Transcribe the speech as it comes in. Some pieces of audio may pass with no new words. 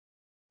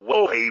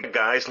Whoa, hey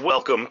guys,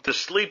 welcome to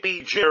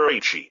Sleepy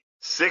Jirachi.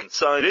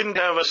 Since I didn't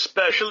have a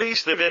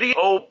specialist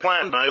video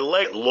planned, I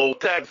let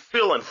Lotad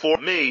fill in for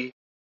me.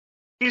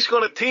 He's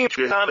gonna teach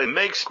you how to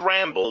make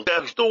scrambled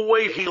eggs the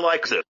way he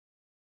likes it.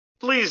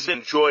 Please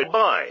enjoy.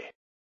 Bye.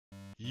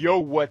 Yo,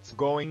 what's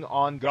going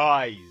on,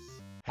 guys?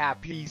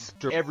 Happy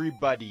Easter,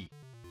 everybody.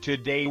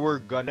 Today we're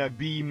gonna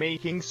be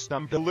making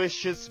some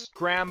delicious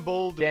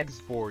scrambled eggs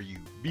for you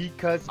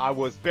because I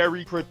was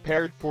very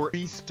prepared for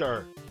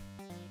Easter.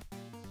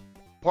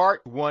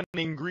 Part 1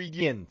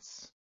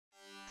 Ingredients.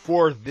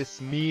 For this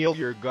meal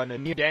you're gonna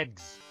need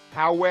eggs,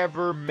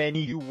 however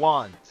many you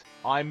want.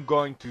 I'm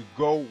going to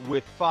go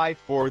with 5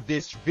 for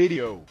this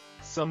video.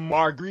 Some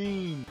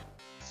margarine,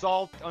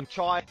 salt and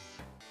chives.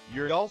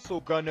 You're also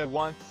gonna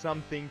want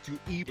something to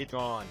eat it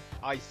on.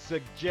 I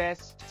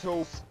suggest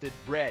toasted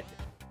bread.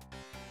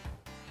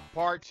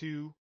 Part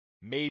 2.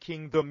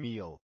 Making the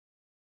meal.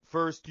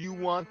 First you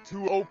want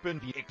to open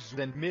the eggs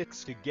and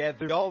mix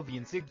together all the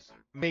insides.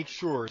 Make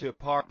sure to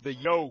part the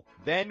yolk.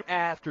 Then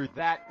after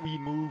that we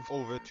move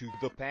over to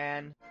the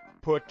pan.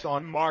 Put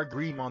on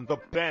margarine on the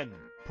pan.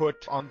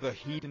 Put on the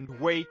heat and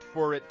wait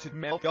for it to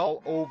melt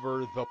all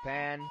over the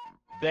pan.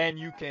 Then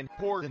you can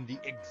pour in the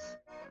eggs.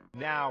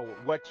 Now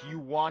what you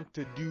want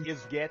to do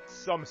is get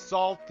some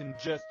salt and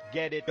just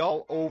get it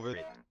all over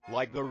it,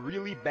 like the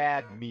really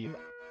bad meme.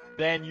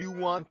 Then you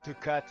want to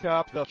cut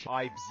up the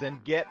chives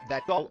and get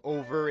that all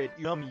over it.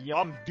 Yum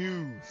yum,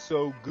 do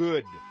so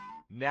good.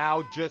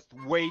 Now just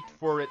wait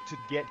for it to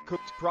get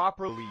cooked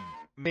properly.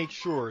 Make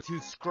sure to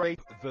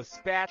scrape the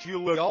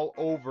spatula all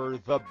over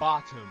the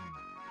bottom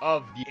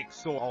of the egg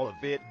so all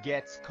of it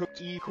gets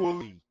cooked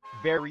equally.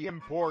 Very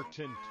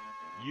important.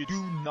 You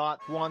do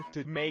not want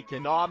to make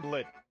an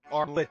omelet.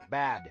 Omelet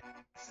bad.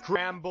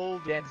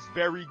 Scrambled eggs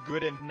very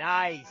good and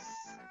nice.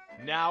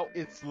 Now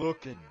it's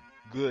looking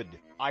good.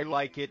 I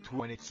like it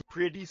when it's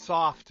pretty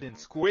soft and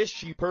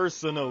squishy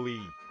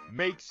personally.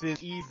 Makes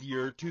it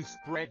easier to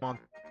spread on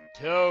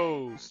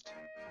toast.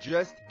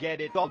 Just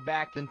get it all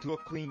back into a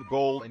clean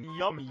bowl and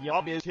yum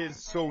yum, it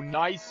is so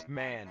nice,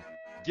 man.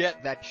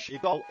 Get that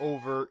shit all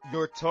over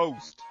your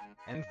toast.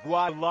 And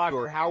voila,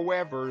 or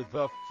however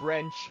the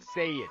French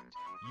say it.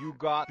 You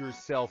got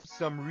yourself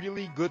some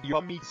really good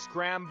yummy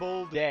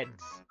scrambled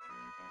eggs.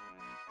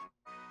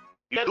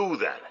 Yeah, do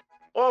that.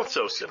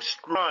 Also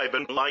subscribe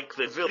and like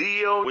the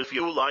video if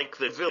you like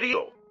the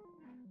video.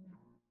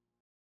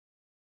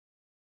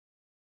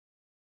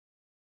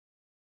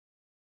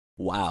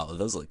 Wow,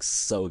 those look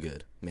so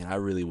good. Man, I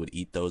really would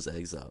eat those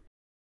eggs up.